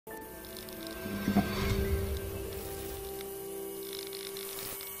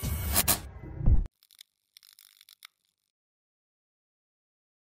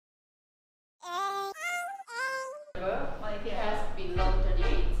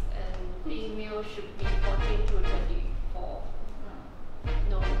so should be 14 to 24.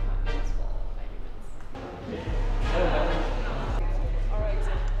 No requirements for measurements. Alright,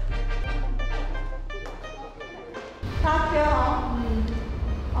 so. Top here,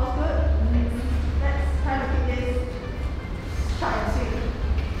 all good. Let's try to keep this short and sweet.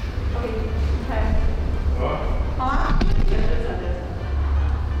 Okay, okay. Huh? Okay, we're starting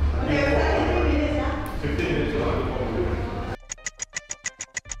in 3 minutes, yeah? 15 minutes.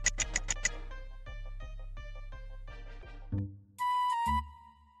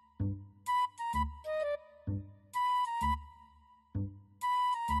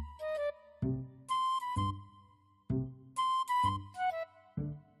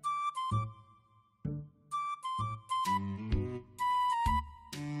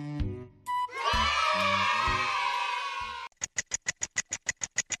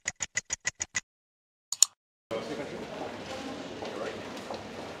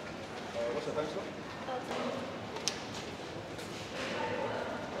 What's the time slot?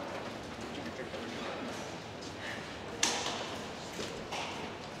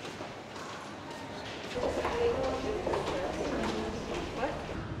 What?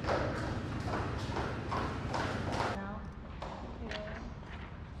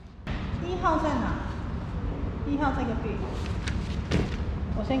 1号在哪？1号在隔壁。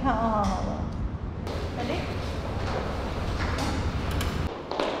我先看2号好了。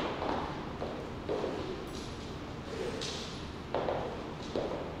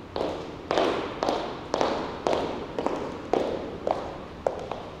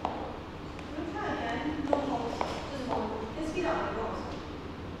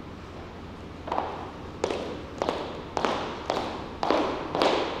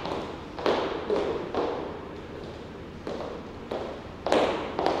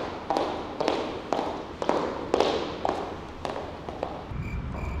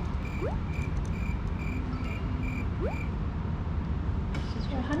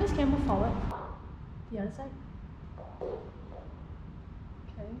can you move forward? The other side.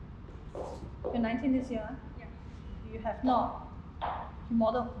 Okay. You're 19 this year? Yeah. You have not. You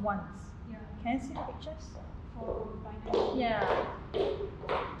modeled once. Yeah. Can you see the pictures? For binding. Yeah.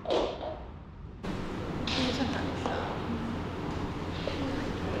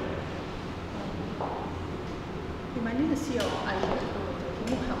 You might need to see your eyelid. Can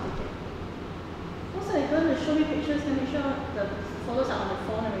you help with it? Also, you're going to show me pictures and make sure the photos are on the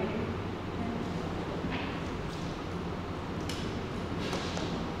phone already.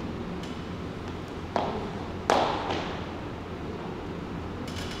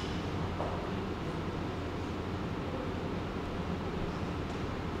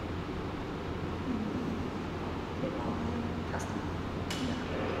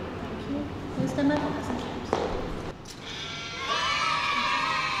 Thank you. Can you stand by for custom shapes?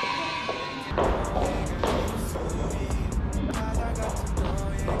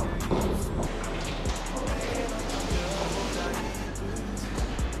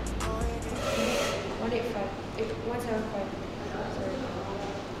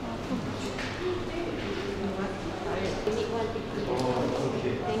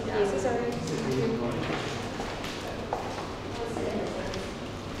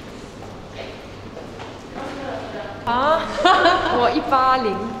 Huh?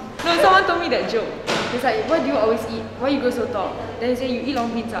 180. No, someone told me that joke. It's like, what do you always eat? Why you grow so tall? Then he said, you eat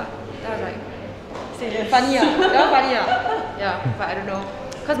long beans. Then I was like, funny that was funny Yeah, but I don't know.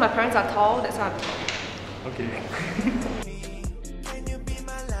 Because my parents are tall, that's why I'm tall. Okay.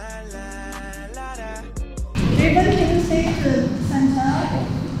 Even can you stay to the center?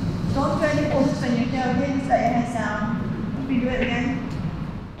 Don't do any poses when you're here, okay? Just let your hands down. If we do it again.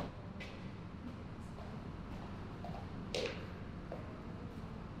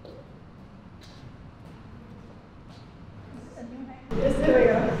 Yes, there we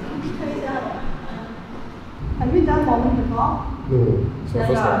go. Have you done modeling before? No, it's my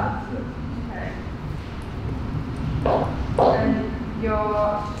first time. Okay. And your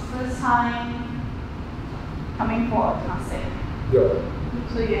first time coming for a classic. Yeah.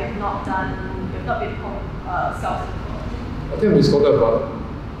 So you have not been self before. I think we scored but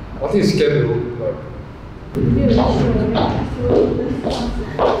I think it's scary though. Like.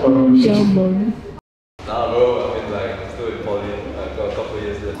 Nah, bro, I mean, like, still in poly. I've got a couple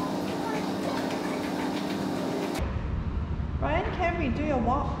years left. Ryan, can we do your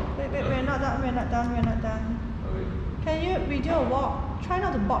walk? Wait, we're not done, we're not done. Okay. Can you redo a walk? Try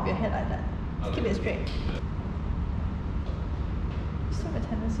not to bob your head like that. Okay. Keep it straight. You still have a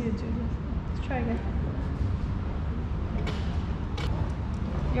tendency to do this. Let's try again.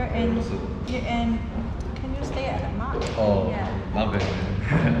 You're in, can you stay at the mark? Oh, yeah. my bad.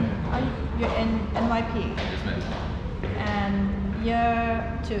 You're in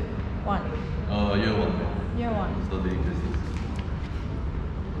 2? 1. Year 1. Year 1. Studying business.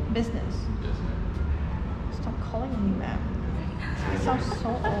 Business. Yes, ma'am. Stop calling me ma'am. You sound so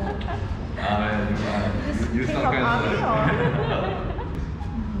old. You Came sound from kind army of or?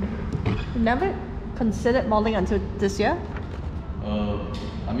 You never considered modeling until this year?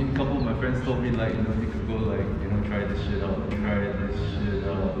 I mean, a couple of my friends told me like, you know, you could go like, you know, try this shit out.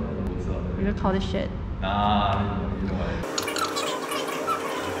 What's up? You don't call this shit. Nah, you know what?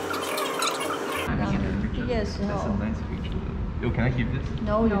 Yes, That's a nice picture. Yo, can I keep this?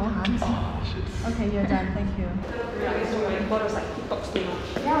 No, you can't. Oh, shit. Okay, you're done. Thank you.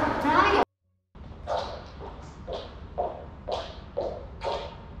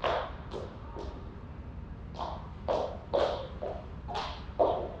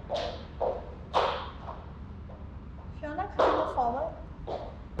 Fiona, can you move forward?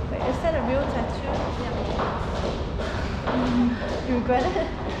 Wait, is that a real tattoo? Yeah. You regret it?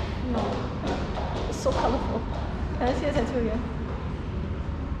 No. It's so colorful. Can I see the tattoo again?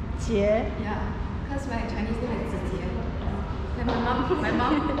 Jie? Yeah, because my Chinese name is Zijie. Then my mom,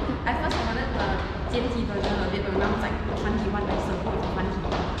 at first I wanted the 简体 version of it, but my mom was like, 繁体 one nicer,繁体.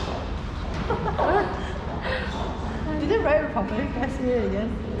 Did they write it properly? Can I see it again?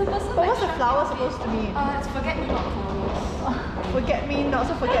 The person But what's the flower supposed to mean? It's forget me not flowers. Forget me not,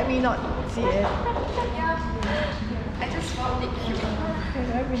 so forget me not, Jie. Yeah, I just found it cute. Okay,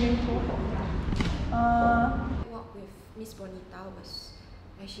 very meaningful. Walk with Miss Bonita was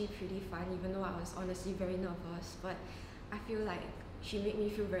actually pretty fun, even though I was honestly very nervous. But I feel like she made me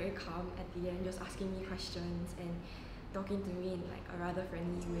feel very calm at the end, just asking me questions and talking to me in like a rather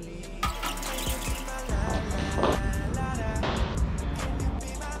friendly way.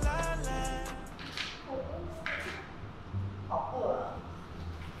 好饿啊！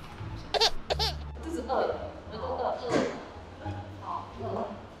这是2，这是2。好，2。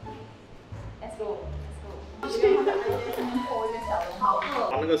Let's go， Let's go。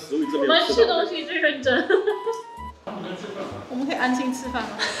把那个食物这边我们吃东西最认真。我们可以安心吃饭吗？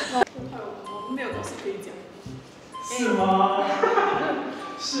我没有东西可以讲。是吗？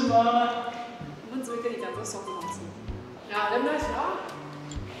是吗？我们只会跟你讲这收的东西。然后那时候，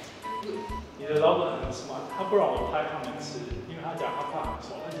你的老板很 smart， 他不让我拍他们吃，因为他讲他怕很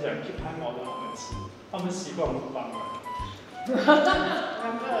熟，他就想去拍毛的他们吃，他们习惯我帮忙。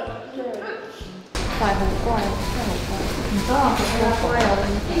怪好乖，真係好乖。唔得啊，好乖啊！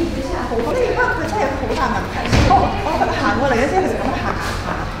我呢一刻佢真係好大問題。我行過嚟嗰陣，佢就咁行，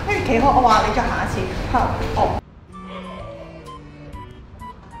跟住企好，我話你再行一次，哦。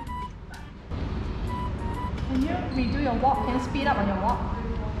Can you redo your walk? Can you speed up on your walk?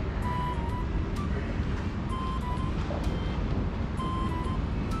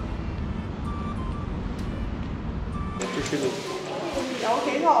 繼續錄。有幾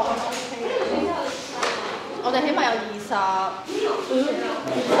個我覺得 OK 嘅。我哋起碼有20，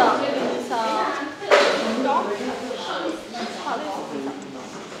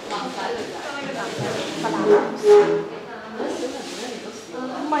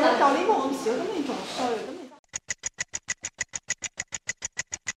唔係啊，舊年冇咁少，今年仲衰，咁你。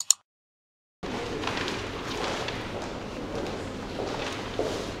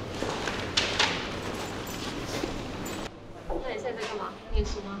那你现在在干嘛？念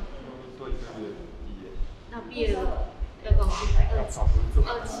书吗？做一次毕业。那毕业了要干嘛？27。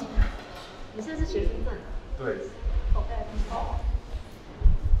你现在是学生证？对。哦。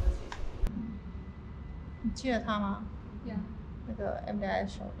你记得他吗？呀。那个 MDI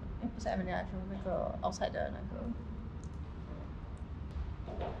show，不是 MDI show，那个 outside 的那个。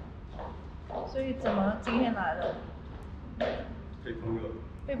所以怎么今天来了？陪朋友。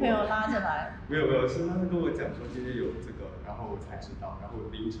被朋友拉着来。没有，是他们跟我讲说今天有这个，然后我才知道，然后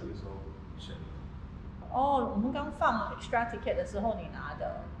凌晨的时候选的。哦，我们刚放 extra ticket 的时候你拿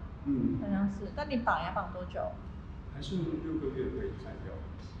的。好像是。但你绑要绑多久？还是6个月可以拆掉。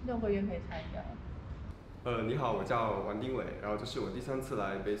6个月可以拆掉。你好，我叫王丁伟，然后这是我第3次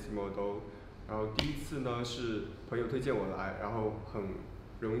来 Base Model， 然后第1次呢是朋友推荐我来，然后很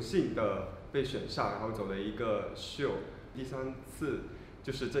荣幸的被选上，然后走了一个秀，第3次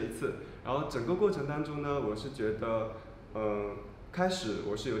就是这一次，然后整个过程当中呢，我是觉得，开始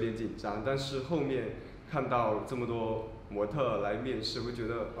我是有点紧张，但是后面看到这么多模特来面试，会觉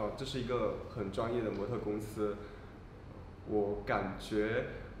得这是一个很专业的模特公司，我感觉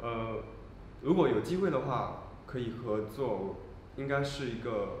如果有机会的话，可以合作，应该是一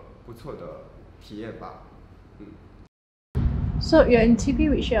个不错的体验吧。So you're in TP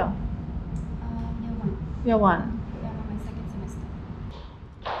which year? Year 1. Year 1. Yeah, my second semester.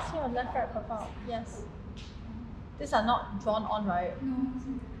 See your left right profile. Yes. These are not drawn on, right? No.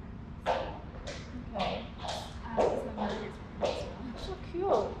 Okay. It's my mother that's from as well. So cute.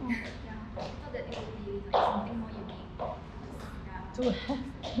 Oh, yeah. I thought that it would be like something more unique.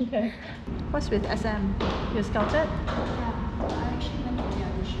 Yeah. Okay. What's with SM? You scouted Yeah. I actually went for the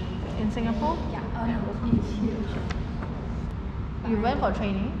audition. in Singapore? Yeah. No, in Liew. You went for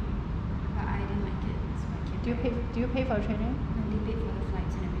training? But I didn't like it, so I came. Do you pay for training? No, they paid for the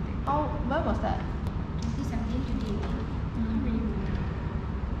flights and everything. Oh, when was that? 2017, 2018. I don't really remember.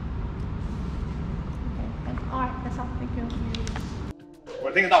 Okay. Alright, that's all. Thank you. 我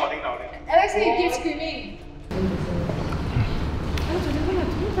听得到。 Alex, you keep screaming. I don't know how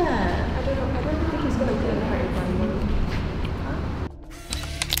to do that. I don't think he's gonna get a hard environment.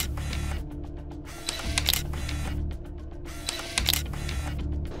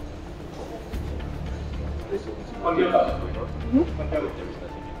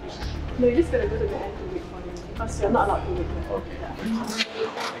 No, you're just gonna go to the end to wait for him because you're not allowed to wait there. Okay.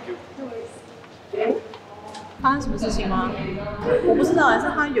 Thank you. No worries. 发生什么事情吗？我不知道，是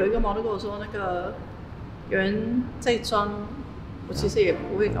他有一个model跟我说，那个有人在装，我其实也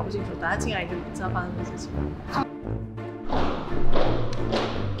我也搞不清楚，等他进来就知道发生什么事情。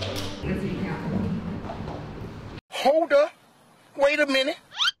Hold up. Wait a minute.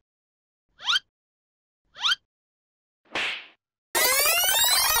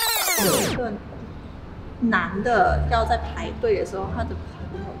 有一个男的要在排队的时候，他的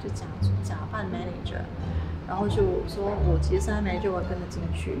朋友就假扮 manager， 然后就说我其实是 manager， 我跟着进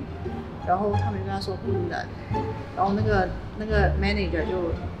去，然后他们就跟他说不能，然后那个 manager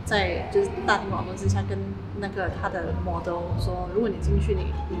就是大庭广众之下跟那个他的 model 说，如果你进去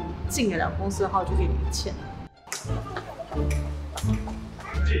你进得了公司的话，我就给你钱。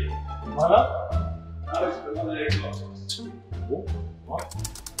好了。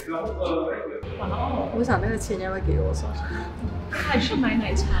我想那个钱要不要给我？说还去买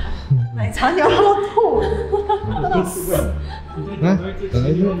奶茶。奶茶你要吐，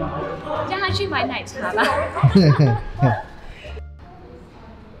叫他去买奶茶吧。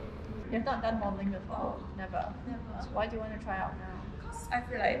You've not done modeling before? Never. So why do you want to try out now? I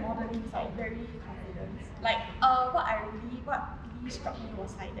feel like modeling is like very confident. Like what really struck me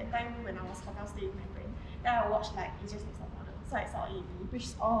was like that time when I was hotel stay with my friend. Then I watched like It's Just Next Top Model. So I saw AB. Which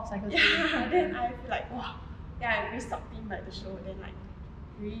is all cycle. Yeah. Then I feel like wow. Yeah, I really sucked in by the show. Then like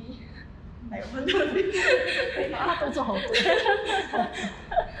really like wonderful. 他动作好多。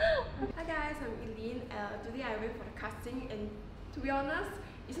 Hi guys, I'm Eileen. Today I went for the casting and to be honest,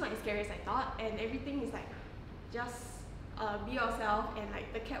 it's not as scary as I thought and everything is like just be yourself and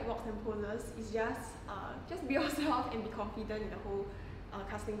like the catwalks and poses is just be yourself and be confident in the whole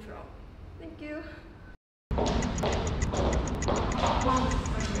casting throughout. Thank you.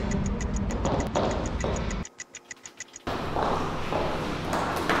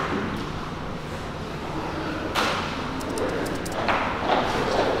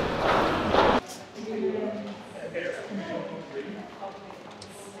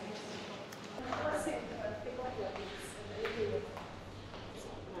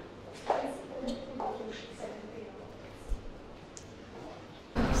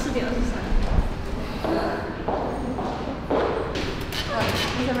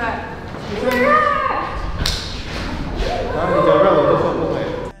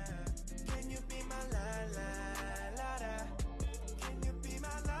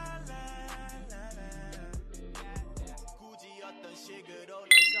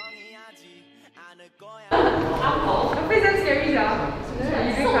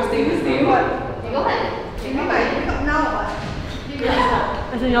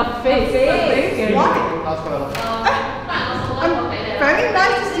 As in your face. What? Very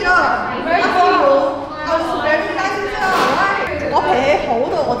nice to see you. Very cool. I was very nice to see you. 我脾氣好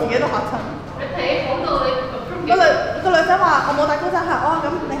到我自己都嚇親。你脾氣好到你個女仔話我冇帶高踭鞋，哦咁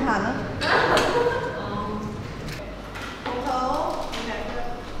你行啦。好。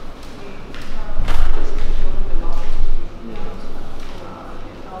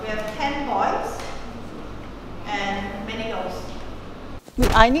We have 10 boys and many girls.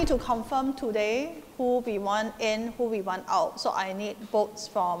 I need to confirm today who we want in, who we want out. So I need votes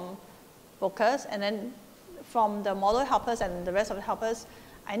from bookers and then from the model helpers and the rest of the helpers,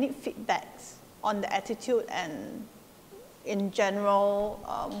 I need feedbacks on the attitude and in general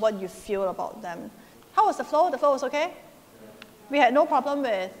what you feel about them. How was the flow? The flow was okay? We had no problem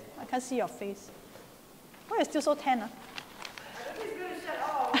with, I can't see your face. Why are you still so tan?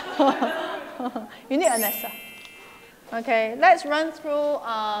 You need Anessa. Okay, let's run through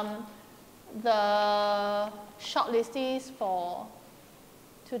the short listies for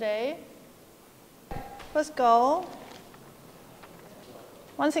today. Let's go.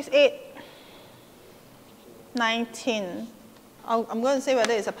 168. 19. I'm going to say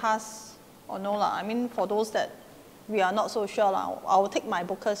whether it's a pass or no lah. I mean, for those that we are not so sure lah, I'll take my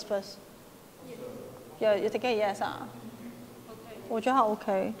bookers first. Yeah, you take a yes ah. Okay. 我觉得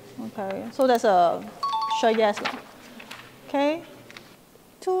okay. Okay. So that's a sure yes lah. Okay.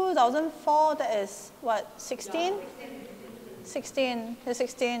 2004. That is what? 16. 16. He's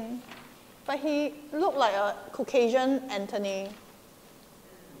 16. But he looked like a Caucasian Anthony.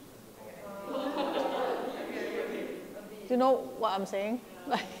 Do you know what I'm saying?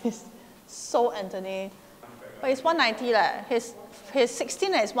 Like he's so Anthony. But he's 190 leh. He's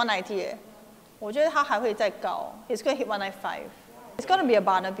 16 and he's 190 eh. 我觉得他还会再高. He's going to hit 195. It's going to be a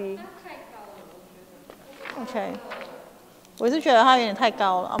Barnaby. Okay. 我是觉得他有点太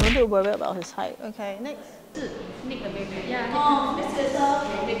高了. I'm a bit worried about his height. Okay, next. Nick the baby. Yeah. Oh, this is her.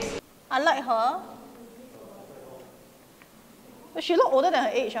 I like her. But she look older than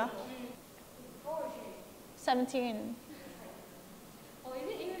her age, huh? 17.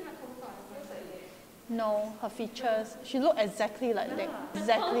 No, her features. She looked exactly like Nick.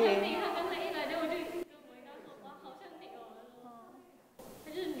 Exactly.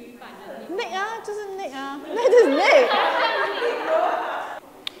 Nick 啊，就是 Nick 啊，那就是 Nick.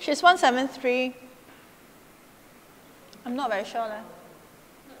 She's 173. I'm not very sure leh.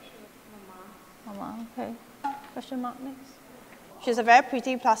 Mama, okay. Question mark next. She's a very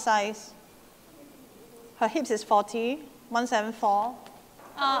pretty plus size. Her hips is 40, 174.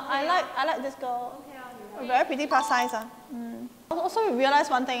 I like this girl. A very pretty plus size. Also, we realized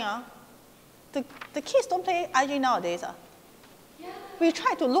one thing. The kids don't play IG nowadays. We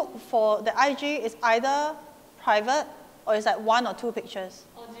try to look for the IG is either private or it's like 1 or 2 pictures.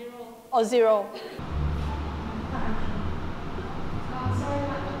 Or 0.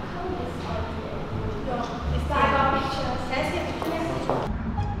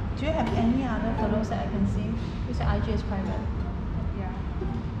 Do you have any other photos that I can see? You said IG is private. Yeah.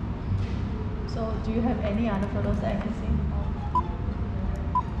 So do you have any other photos that I can see?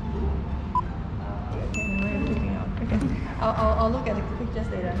 Okay. I'll look at the pictures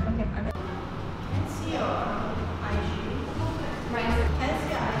later. Okay. Can I see your IG? Can I see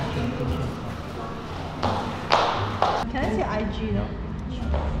your IG? Can I see your IG though?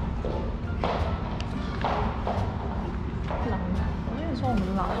 我跟你说我们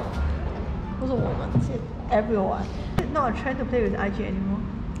老了，不是我们，是 everyone. Not a trend to play with IG anymore.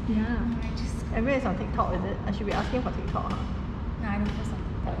 Yeah. Everyone is on TikTok, is it? I should be asking for TikTok. Huh? No, I don't post on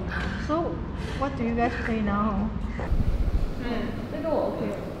TikTok. So, what do you guys play now? 这个我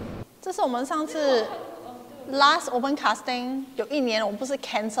OK。这是我们上次 last open casting 有1年，我们不是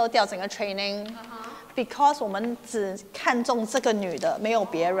cancel 掉整个 training。Because 我们只看中这个女的，没有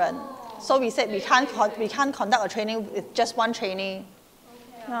别人。So we said we can't conduct a training with just one trainee.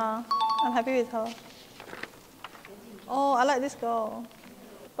 Yeah, I'm happy with her. Oh, I like this girl.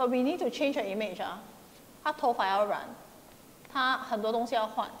 But we need to change her image 啊。她头发要染，她很多东西要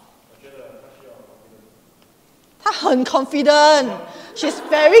换。她很 confident. She's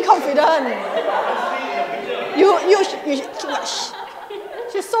very confident.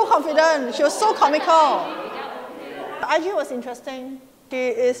 She's so confident. She was so comical. The IG was interesting. She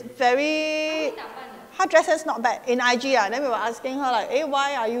is very. Her dress is not bad in IG Then we were asking her like, "Hey,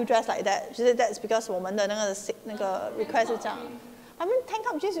 why are you dressed like that?" She said that's because 我们的那个 request 是这样。I mean, tank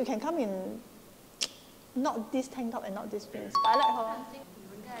top jeans you can come in, not this tank top and not this jeans. But I like her.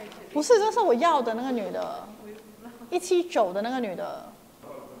 不是，这是我要的那个女的，179的那个女的。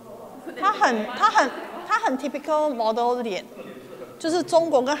她很 typical model 脸，就是中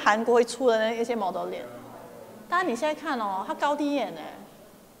国跟韩国会出的那一些 model 脸。但你现在看哦，她高低眼哎，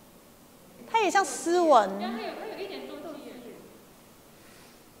她也像斯文。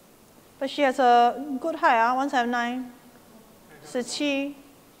But she has a good height 啊 ，179 17.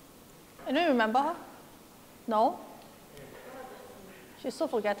 I don't remember her. No. She's so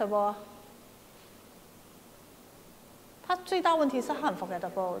forgettable. 她最大问题是她很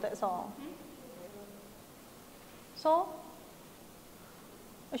forgettable. That's all. So.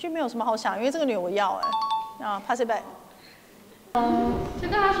 actually 没有什么好想，因为这个女我要pass it back。这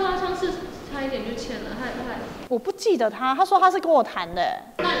个他说他上次差一点就签了，他我不记得他说他是跟我谈的。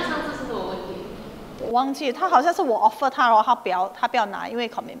那你上次是什么问题？我忘记，他好像是我 offer 他，然后他不要拿，因为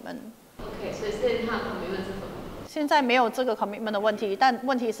commitment。OK， 所以现在他的 commitment 是什么？现在没有这个 commitment 的问题，但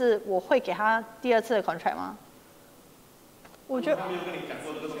问题是我会给他第2次的 contract 吗？我觉得。他没有跟你讲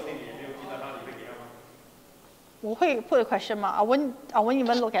过这个东西，你也没有记得他，你会给他吗？我会 put a question mark. I won't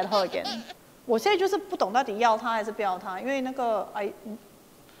even look at her again. 我现在就是不懂到底要他还是不要他，因为那个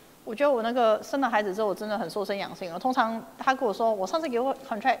我觉得我那个生了孩子之后，我真的很瘦身养性了。通常他跟我说，我上次给我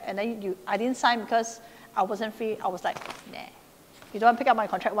contract and then I didn't sign because I wasn't free. I was like, nah, you don't pick up my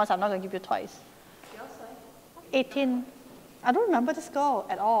contract once. I'm not gonna give you twice. 18. I don't remember this girl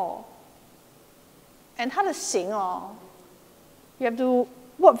at all. And 她的型哦 you have to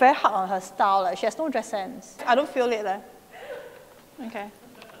work very hard on her style. Like she has no dress sense. I don't feel it. Okay.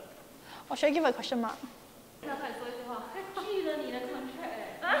 Or should I give her a question mark? 拒了你的 contract。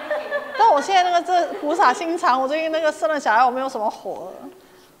但我现在那个这虎傻心肠，我最近那个生了小孩，我没有什么火了。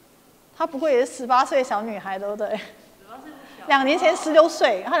她不过也是18岁小女孩，对不对？2年前16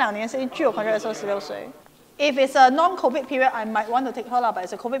岁，她2年前据我 contract 的时候16岁。If it's a non-COVID period, I might want to take her lah. But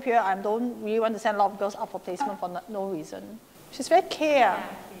it's a COVID period, I don't really want to send a lot of girls up for placement for no reason. She's very care.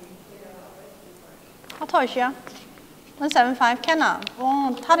 How tall is she? 175. Can 啊？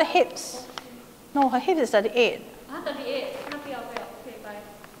哦，她的 hips. No, her hips is 38. 啊，38，那不要，可以拜。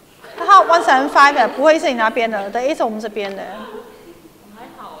她175的，不会是你那边的，38是我们这边的。还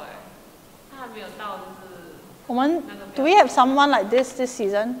好哎，她还没有到就是。我们 Do we have someone like this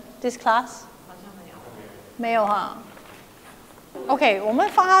season, this class? 好像没有。没有哈。OK， 我们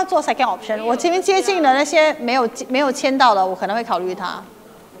放她做 second option。我前面接近的那些没有签到的，我可能会考虑她。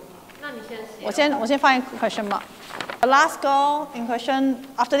那你先写。我先放一 question mark. The last girl in question.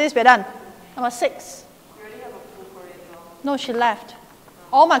 After this, we're done. Number 6. You already have a full Korean girl. No, she left.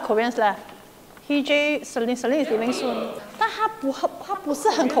 All my Koreans left. TJ, Celine is leaving soon. 但她不是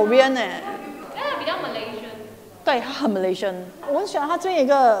很 Korean 呢。她比较 Malaysian。对，她很 Malaysian。我很喜欢她这边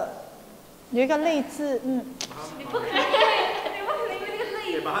有一个类字，你不可以，因为那个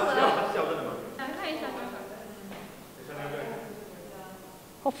类字。把它笑真的吗？想看一下。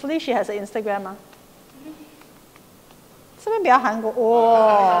Hopefully she has an Instagram 啊。这边比较韩国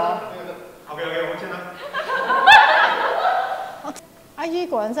哇。OK， 我们签了。IG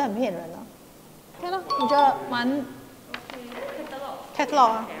果然是很骗人啊。对了，我觉得蛮 catalog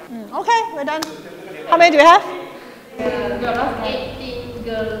啊。OK，we're done. How many do you have? 18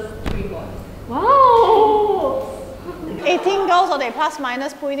 girls, 3 boys. Wow. 18 girls 我哋 plus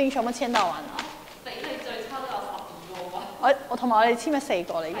minus 不一定全部簽到完啊。比你最差都有12個吧。我同埋我哋簽咗4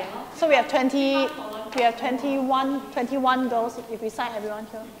個啦已經。So we have 21 girls if we sign everyone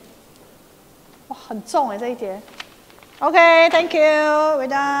here. 哇，很重哎这一节。OK, thank you, we're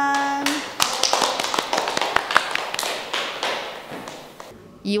done.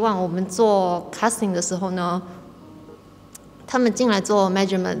 以往我们做 casting 的时候呢，他们进来做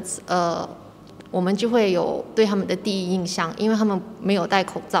measurements， 我们就会有对他们的第一印象，因为他们没有戴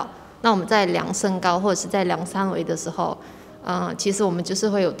口罩。那我们在量身高或者是在量三围的时候，其实我们就是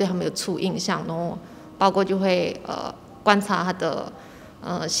会有对他们有初印象，然后包括就会观察他的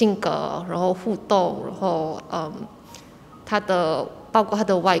性格，然后互动，然后包括他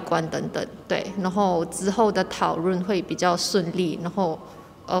的外观等等，对，然后之后的讨论会比较顺利，然后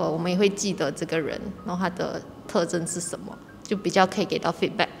我们也会记得这个人，然后他的特征是什么，就比较可以给到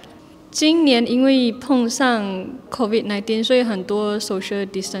feedback。今年因为碰上 COVID-19， 所以很多 social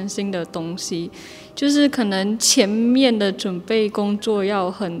distancing 的东西，就是可能前面的准备工作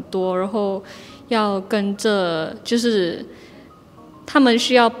要很多，然后要跟着，就是他们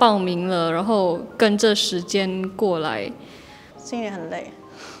需要报名了，然后跟着时间过来。今年很累，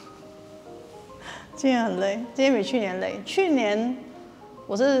今年比去年累。去年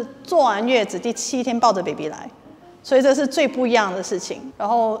我是坐完月子第7天抱着 baby 来。所以这是最不一样的事情。然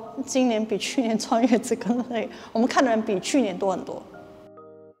后今年比去年坐月子更累，我们看的人比去年多很多。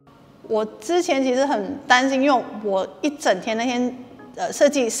我之前其实很担心，因为我一整天那天设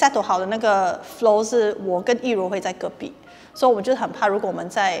计 settle 好的那个 flow 是我跟易如会在隔壁，所以我就是很怕，如果我们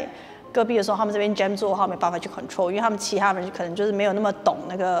在隔壁的时候，他们这边 jam 做的话，没办法去 control， 因为他们其他人可能就是没有那么懂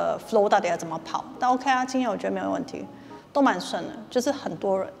那个 flow 到底要怎么跑。但 OK 啊，今天我觉得没有问题，都蛮顺的，就是很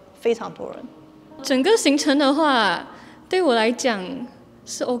多人，非常多人。整个行程的话，对我来讲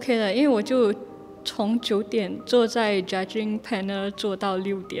是 OK 的，因为我就从9点坐在 judging panel 坐到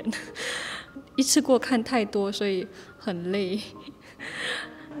6点，一次过看太多，所以很累。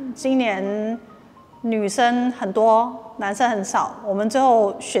今年女生很多，男生很少，我们最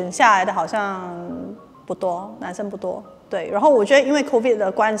后选下来的好像不多，男生不多。对，然后我觉得因为 COVID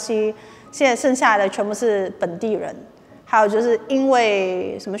的关系，现在剩下来的全部是本地人。还有就是因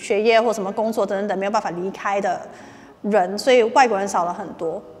为什么学业或什么工作等等没有办法离开的人，所以外国人少了很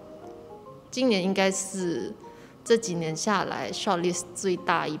多。今年应该是这几年下来 shortlist 最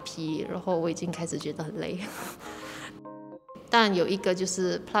大一批，然后我已经开始觉得很累。但有一个就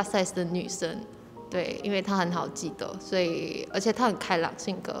是 plus size 的女生，对，因为她很好记得，所以而且她很开朗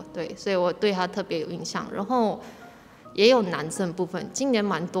性格，对，所以我对她特别有印象。然后也有男生部分，今年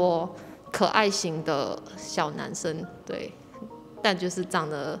蛮多可爱型的小男生，对，但就是长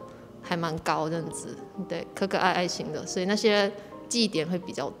得还蛮高这样子，对，可爱型的，所以那些记忆点会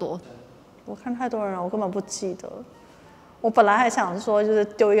比较多。我看太多人了，我根本不记得。我本来还想说就是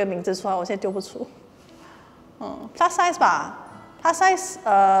丢一个名字出来，我现在丢不出。Plus size 吧 ，Plus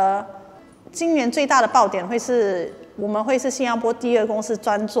size 今年最大的爆点会是我们会是新加坡第2公司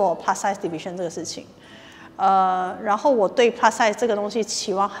专做 Plus size division 这个事情。然后我对 Plus size 这个东西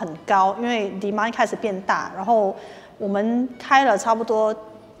期望很高，因为 demand 开始变大，然后我们开了差不多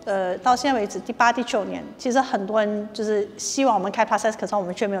到现在为止第8、第9年，其实很多人就是希望我们开 Plus size， 可是我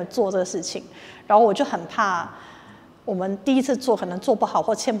们却没有做这个事情，然后我就很怕我们第一次做可能做不好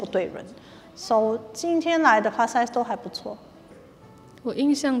或签不对人。So 今天来的 Plus size 都还不错。我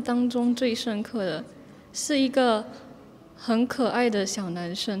印象当中最深刻的是一个很可爱的小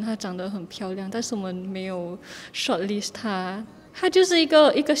男生，他长得很漂亮，但是我们没有 shortlist 他。他就是一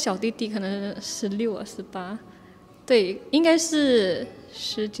个小弟弟，可能16啊18，对，应该是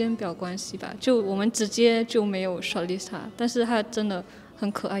时间表关系吧，就我们直接就没有 shortlist 他，但是他真的很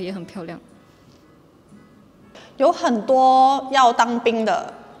可爱，也很漂亮。有很多要当兵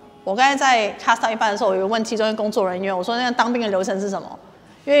的。我刚才在 cast 到一半的时候，我有问其中一个工作人员，我说那个当兵的流程是什么？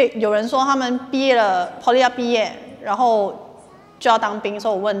因为有人说他们毕业了 ，poly 要毕业，然后就要当兵，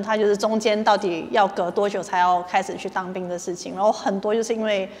所以我问他就是中间到底要隔多久才要开始去当兵的事情。然后很多就是因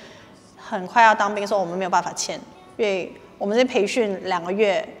为很快要当兵，所以我们没有办法签，因为我们这培训2个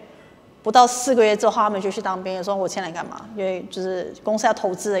月，不到4个月之后他们就去当兵，说我签来干嘛？因为就是公司要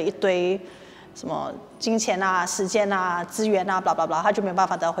投资了一堆。什么金钱啊、时间啊、资源啊，blah blah blah，他就没有办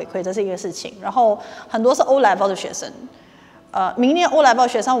法得到回馈，这是一个事情。然后很多是 O level 的学生，明年 O level 的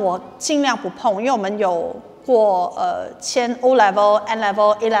学生我尽量不碰，因为我们有过签 O level、N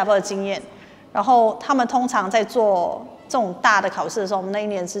level、A level 的经验。然后他们通常在做这种大的考试的时候，我们那一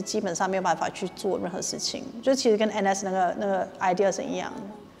年是基本上没有办法去做任何事情，就其实跟 NS 那个 idea 是一样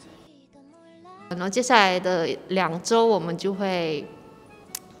的。然后接下来的2周，我们就会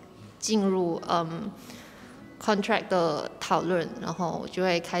进入contract 的讨论，然后就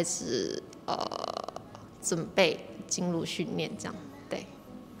会开始准备进入训练，这样对。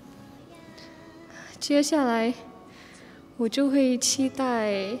接下来我就会期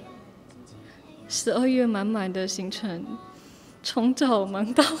待12月满满的行程，从早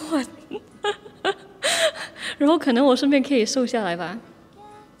忙到晚，然后可能我顺便可以瘦下来吧。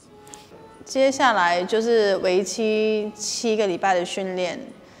接下来就是为期7个礼拜的训练。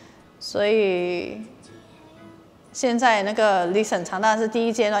所以现在那个 list 很长，但是第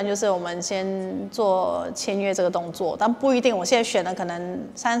一阶段就是我们先做签约这个动作，但不一定。我现在选的可能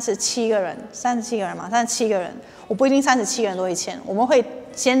37个人嘛，37个人，我不一定37个人都会签，我们会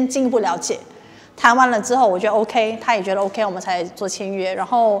先进一步了解，谈完了之后我觉得 OK， 他也觉得 OK， 我们才做签约。然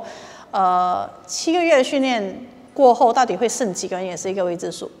后7个月的训练过后，到底会剩几个人也是一个未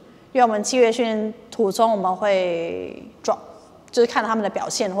知数，因为我们7个月训练途中我们会 drop。就是看他们的表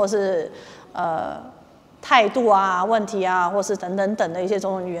现，或是态度啊、问题啊，或是等等等的一些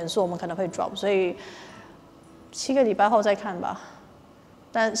种种元素，我们可能会 drop， 所以7个礼拜后再看吧。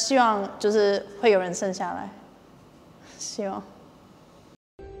但希望就是会有人剩下来，希望。